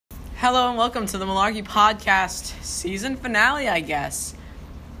Hello and welcome to the Malarkey Podcast season finale, I guess.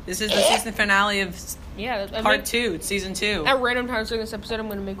 This is the season finale of part 2, season 2. At random times during this episode, I'm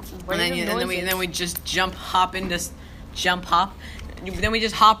going to make random noises. And then we just Then we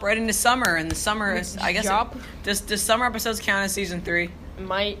just hop right into summer, and the summer is, I guess, does summer episodes count as season 3? It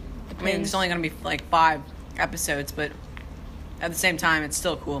might. I mean, it's only going to be like 5 episodes, but at the same time, it's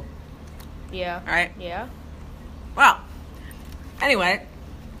still cool. Yeah. All right? Yeah. Well, anyway,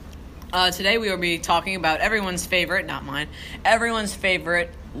 today we will be talking about everyone's favorite, not mine, everyone's favorite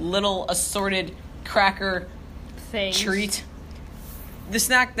little assorted cracker Things. treat. The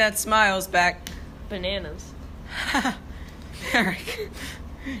snack that smiles back. Bananas. Eric,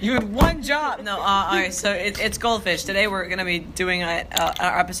 you had one job. No, all right, so it's Goldfish. Today we're going to be doing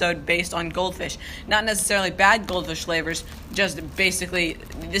our episode based on Goldfish. Not necessarily bad Goldfish flavors, just basically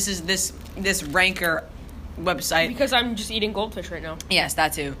this is this ranker website. Because I'm just eating Goldfish right now. Yes,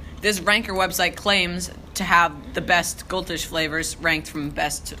 that too. This ranker website claims to have the best Goldfish flavors ranked from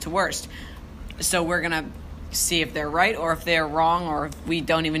best to worst. So we're going to see if they're right or if they're wrong or if we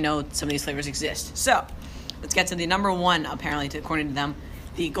don't even know some of these flavors exist. So let's get to the number one, apparently, according to them,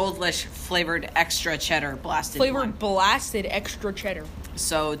 the Goldfish flavored extra cheddar blasted Flavored blasted extra cheddar.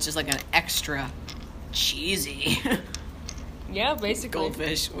 So it's just like an extra cheesy Yeah, basically.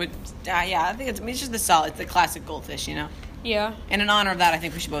 Goldfish. I think it's just it's the classic Goldfish, you know? Yeah. And in honor of that, I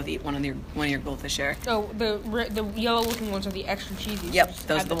think we should both eat one of your Goldfish, Eric. Oh, the yellow looking ones are the extra cheesy. Yep,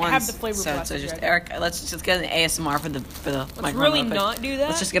 those are the ones. Have the flavor so just cheddar. Eric, let's just get an ASMR for the microphone. Let's really not do that.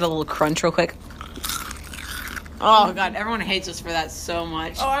 Let's just get a little crunch real quick. Oh god, everyone hates us for that so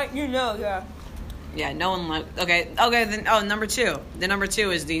much. Oh, yeah. Yeah, no one likes. Okay. Then number 2. The number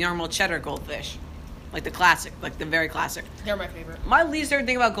 2 is the normal cheddar Goldfish, like the classic, like the very classic. They're my favorite. My least favorite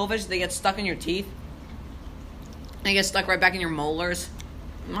thing about Goldfish is they get stuck in your teeth. They get stuck right back in your molars.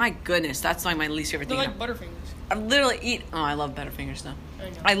 My goodness, that's like my least favorite thing. They're like Butterfingers. I literally eat. Oh, I love Butterfingers though.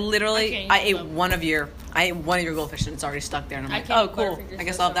 I know. I ate one of your Goldfish and it's already stuck there, and I'm like, oh cool. I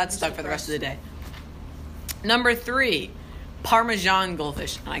guess I'll have that stuck for the rest of the day. Number 3, Parmesan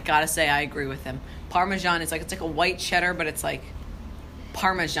Goldfish. And I gotta say, I agree with them. Parmesan is it's like a white cheddar, but it's like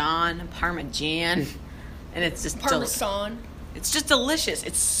Parmesan, and it's just Parmesan. It's just delicious.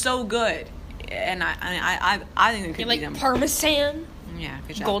 It's so good, and I think they could like eat them. Parmesan. Yeah,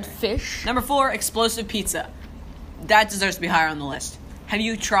 good job. Goldfish. Number 4, explosive pizza. That deserves to be higher on the list. Have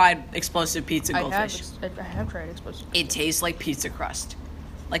you tried explosive pizza Goldfish? I have tried explosive. It tastes like pizza crust,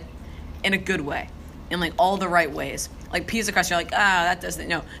 like in a good way. In like all the right ways. Like pizza crust, you're like, that doesn't,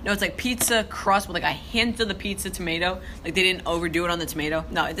 no, it's like pizza crust with like a hint of the pizza tomato. Like they didn't overdo it on the tomato.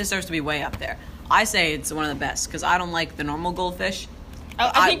 No, it deserves to be way up there. I say it's one of the best because I don't like the normal Goldfish.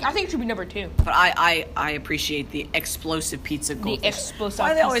 I think it should be number 2. But I appreciate the explosive pizza Goldfish. The explosive.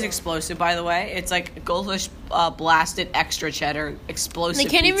 Why are they always explosive, by the way? It's like Goldfish blasted extra cheddar explosive. They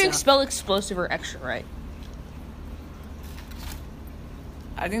can't pizza. even spell explosive or extra right.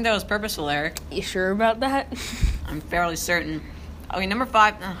 I think that was purposeful, Eric. You sure about that? I'm fairly certain. Okay, number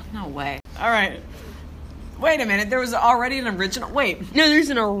 5. No way. All right. Wait a minute. There was already an original. Wait. No,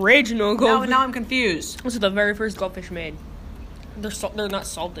 there's an original Goldfish. Now I'm confused. This is the very first Goldfish made. They're not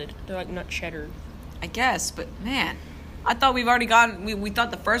salted. They're like not cheddar. I guess, but man, I thought we've already gotten. We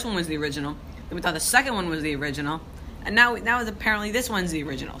thought the first one was the original. Then we thought the second one was the original, and now apparently this one's the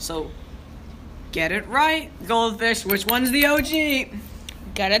original. So get it right, Goldfish. Which one's the OG?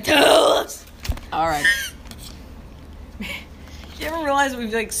 Gotta tell us. All right. You ever realize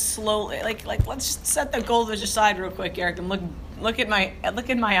we've slowly let's just set the Goldfish aside real quick, Eric, and look at my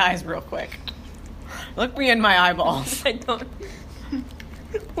eyes real quick. Look me in my eyeballs. I don't.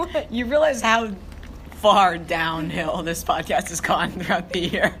 What? You realize how far downhill this podcast has gone throughout the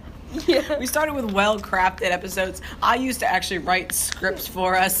year? Yeah. We started with well-crafted episodes. I used to actually write scripts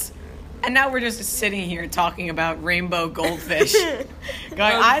for us. And now we're just sitting here talking about rainbow goldfish.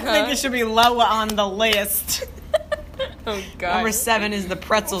 I think it should be lower on the list. Oh, God. Number 7 is the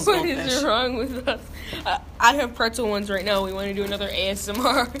pretzels Goldfish. What is wrong with us? I have pretzel ones right now. We want to do another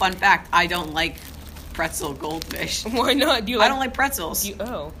ASMR. Fun fact, I don't like pretzel Goldfish. Why not? I don't like pretzels.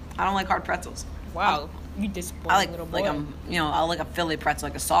 I don't like hard pretzels. Wow. You disappoint little boy. I like a Philly pretzel,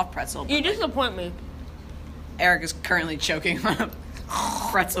 like a soft pretzel. You disappoint me. Eric is currently choking on a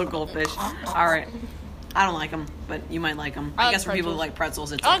pretzel Goldfish. All right. I don't like them, but you might like them. I guess for people who like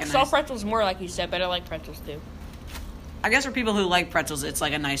pretzels, it's I like soft pretzels more, like you said, but I like pretzels too. I guess for people who like pretzels, it's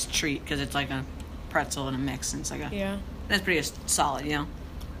like a nice treat because it's like a pretzel in a mix, and it's like that's pretty solid, you know.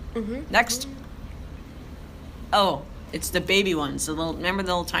 Mm-hmm. Next. Oh, it's the baby ones. Remember the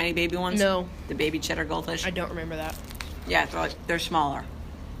little tiny baby ones? No. The baby cheddar Goldfish? I don't remember that. Yeah, they're smaller.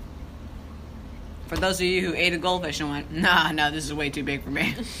 For those of you who ate a goldfish and went, nah, no, this is way too big for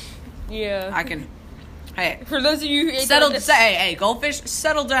me. Yeah. I can. Hey. For those of you who ate Hey, goldfish,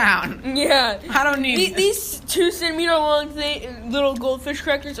 settle down. Yeah. I don't need these 2 centimeter long little goldfish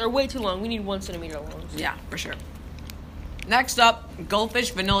crackers are way too long. We need 1 centimeter long. Yeah, for sure. Next up,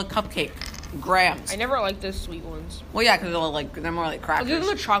 goldfish vanilla cupcake grams. I never liked those sweet ones. Well, yeah, because they're more like crackers. Other than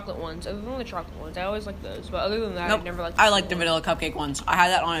the chocolate ones. I always like those. But other than that, Nope. I never liked I like the vanilla cupcake ones. I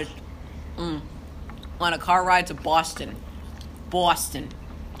had that on a car ride to Boston. Boston.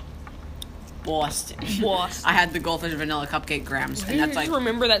 I had the goldfish vanilla cupcake grams, and that's I just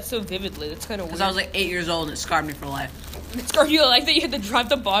remember that so vividly. That's kind of weird. Because I was like 8 years old, and it scarred me for life. It scarred you like that you had to drive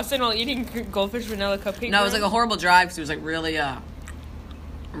to Boston while eating goldfish vanilla cupcake. No, it was like a horrible drive because it was like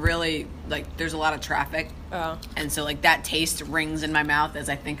really like there's a lot of traffic. Oh. And so like that taste rings in my mouth as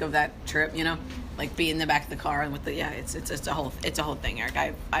I think of that trip. You know, like being in the back of the car and with the it's a whole thing, Eric.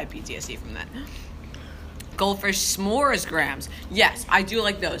 I have PTSD from that. Goldfish s'mores grams. Yes, I do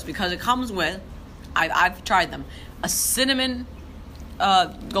like those because it comes with, I've tried them, a cinnamon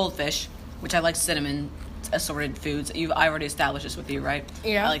goldfish, which I like cinnamon assorted foods. I already established this with you, right?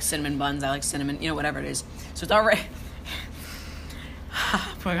 Yeah. I like cinnamon buns. I like cinnamon, whatever it is. So it's already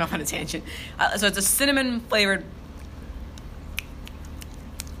going off on a tangent. So it's a cinnamon flavored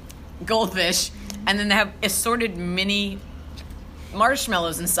goldfish, and then they have assorted mini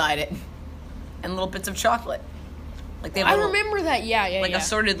marshmallows inside it. And little bits of chocolate. Like they have I remember that, yeah.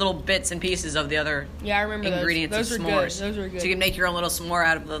 Assorted little bits and pieces of the other I remember ingredients those. of Those s'mores. Those were good. So you can make your own little s'more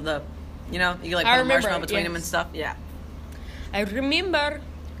out of the you can like put a marshmallow between them and stuff. Yeah. I remember.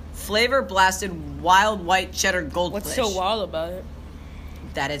 Flavor blasted wild white cheddar goldfish. What's so wild about it?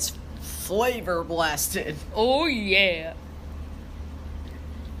 That it's flavor blasted. Oh yeah.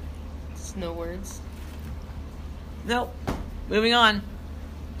 It's no words. Nope. Moving on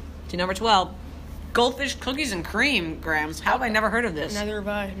to number 12. Goldfish cookies and cream grams. How have I never heard of this? Neither have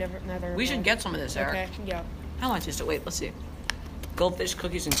I. Neither. We should get some of this, Eric. Okay. Yeah. How much is it? Wait, let's see. Goldfish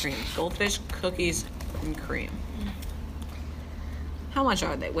cookies and cream. Goldfish cookies and cream. How much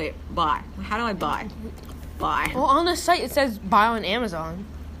are they? Wait, buy. How do I buy? Buy. Well, on the site it says buy on Amazon.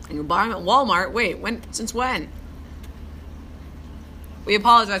 And you buy them at Walmart. Wait, when? Since when? We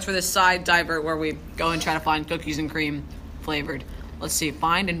apologize for this side divert where we go and try to find cookies and cream flavored. Let's see.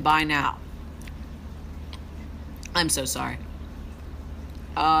 Find and buy now. I'm so sorry.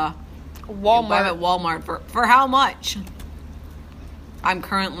 Walmart. Buy them at Walmart for how much? I'm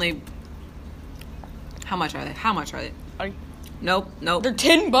currently. How much are they? Nope. They're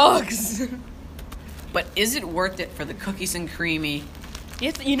 $10. But is it worth it for the cookies and creamy?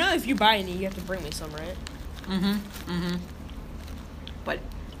 You know, if you buy any, you have to bring me some, right? But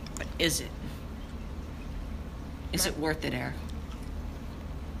is it? Is it worth it, Eric?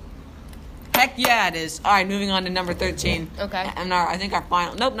 Heck yeah, it is. All right, moving on to number 13. Okay. And I think our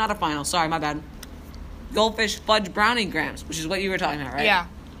final. Nope, not a final. Sorry, my bad. Goldfish fudge brownie grams, which is what you were talking about, right? Yeah.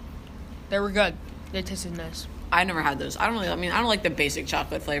 They were good. They tasted nice. I never had those. I don't like the basic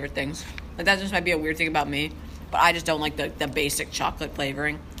chocolate flavored things. Like that just might be a weird thing about me. But I just don't like the basic chocolate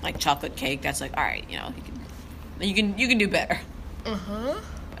flavoring, like chocolate cake. That's like, all right, you can do better.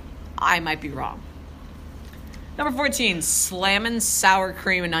 I might be wrong. Number 14, slammin' sour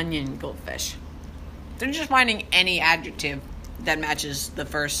cream and onion goldfish. They're just finding any adjective that matches the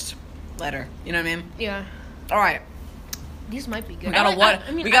first letter. You know what I mean? Yeah. All right. These might be good.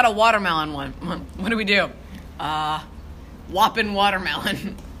 We got a watermelon one. What do we do? Whoppin'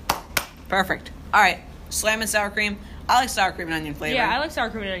 watermelon. Perfect. All right. Slammin' sour cream. I like sour cream and onion flavor. Yeah, I like sour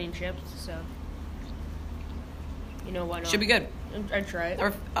cream and onion chips, so. You know why not? Should be good. I'd try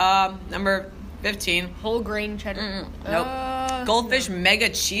it. Number 15. Whole grain cheddar. Nope. Goldfish mega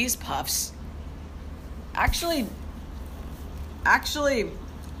cheese puffs. Actually,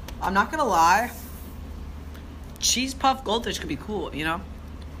 I'm not gonna lie. Cheese puff goldfish could be cool,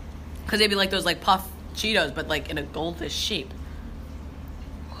 because they'd be like those like puff Cheetos, but like in a goldfish shape.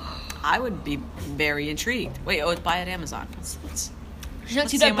 I would be very intrigued. Wait, it's buy at Amazon. Let's Did you not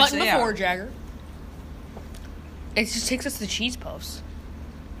see see that how much button they before, are. Jagger? It just takes us to the cheese puffs.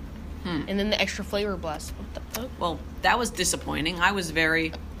 And then the extra flavor blast. What the fuck? Well, that was disappointing. I was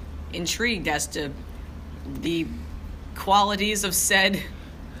very intrigued as to the qualities of said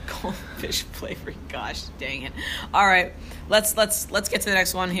goldfish flavoring. Gosh, dang it! All right, let's get to the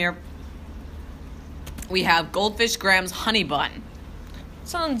next one here. We have Goldfish Grams honey bun.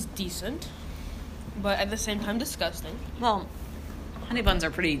 Sounds decent, but at the same time disgusting. Well, honey buns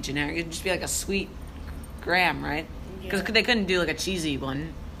are pretty generic. It'd just be like a sweet graham, right? Because they couldn't do like a cheesy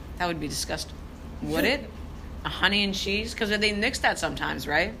one. That would be disgusting. Would it? honey and cheese? Because they mix that sometimes,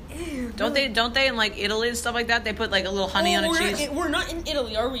 right? Ew, Don't they in like Italy and stuff like that? They put like a little honey on a cheese. We're not in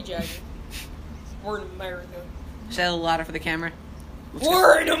Italy, are we, Jagger? We're in America. Say a little louder for the camera.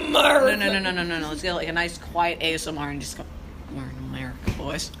 We're in America. No. Let's get like a nice quiet ASMR and just go. We're in America,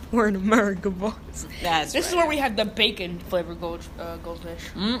 boys. We're in America, boys. This is where we have the bacon flavored goldfish.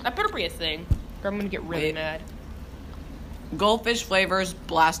 That better be a thing. Or I'm gonna get really mad. Goldfish flavors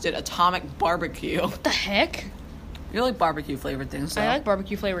blasted atomic barbecue. What the heck? You like barbecue flavored things, though. I like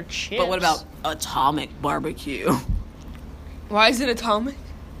barbecue flavored chips. But what about atomic barbecue? Why is it atomic?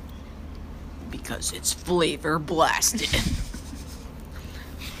 Because it's flavor blasted.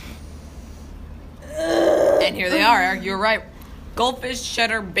 And here they are, Eric. You were right. Goldfish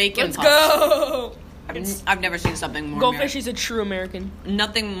cheddar bacon Let's puffs. Go! I've never seen something more Goldfish is a true American.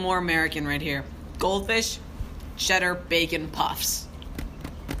 Nothing more American right here. Goldfish cheddar bacon puffs.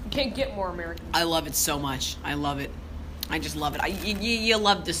 You can't get more American. I love it so much. I love it. I just love it. You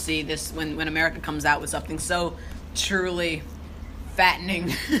love to see this when America comes out with something so truly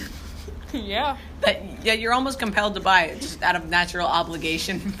fattening. Yeah. That you're almost compelled to buy it just out of natural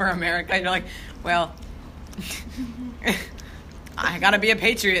obligation for America. You're like, well, I gotta be a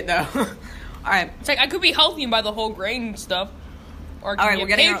patriot though. All right. It's like I could be healthy and buy the whole grain stuff. Or I could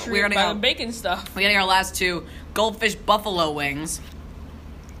be a patriot and buy the bacon stuff. We're getting our last two. Goldfish buffalo wings.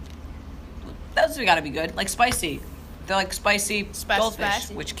 Those have gotta be good. Like spicy. They're like spicy goldfish,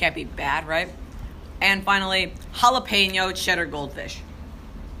 spicy. Which can't be bad, right? And finally, jalapeno cheddar goldfish.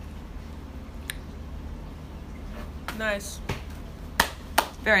 Nice.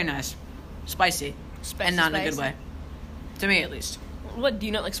 Very nice. Spicy. And not in a good way. To me, at least. What, do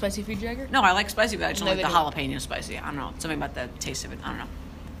you not like spicy food, Jagger? No, I like spicy, but I just don't like the don't. jalapeno spicy. I don't know. Something about the taste of it. I don't know.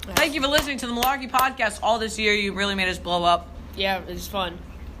 Yeah. Thank you for listening to the Malarkey Podcast. All this year, you really made us blow up. Yeah, it's fun.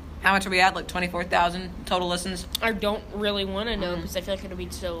 How much are we at? Like 24,000 total listens? I don't really want to know because I feel like it'll be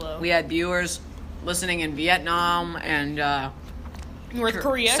so low. We had viewers listening in Vietnam and North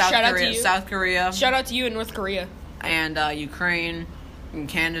Korea. Shout out to you. South Korea. Shout out to you in North Korea. And Ukraine and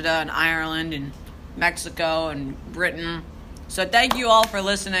Canada and Ireland and Mexico and Britain. So thank you all for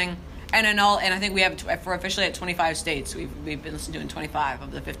listening. And I think we have we're officially at 25 states. We've been listening to in 25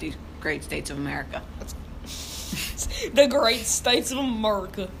 of the 50 great states of America. The great states of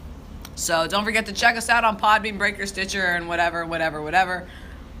America. So don't forget to check us out on Podbean, Breaker, Stitcher, and whatever.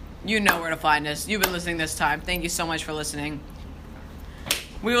 You know where to find us. You've been listening this time. Thank you so much for listening.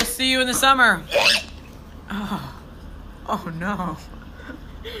 We will see you in the summer. Oh no.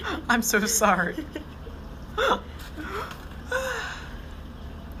 I'm so sorry.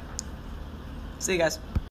 See you guys.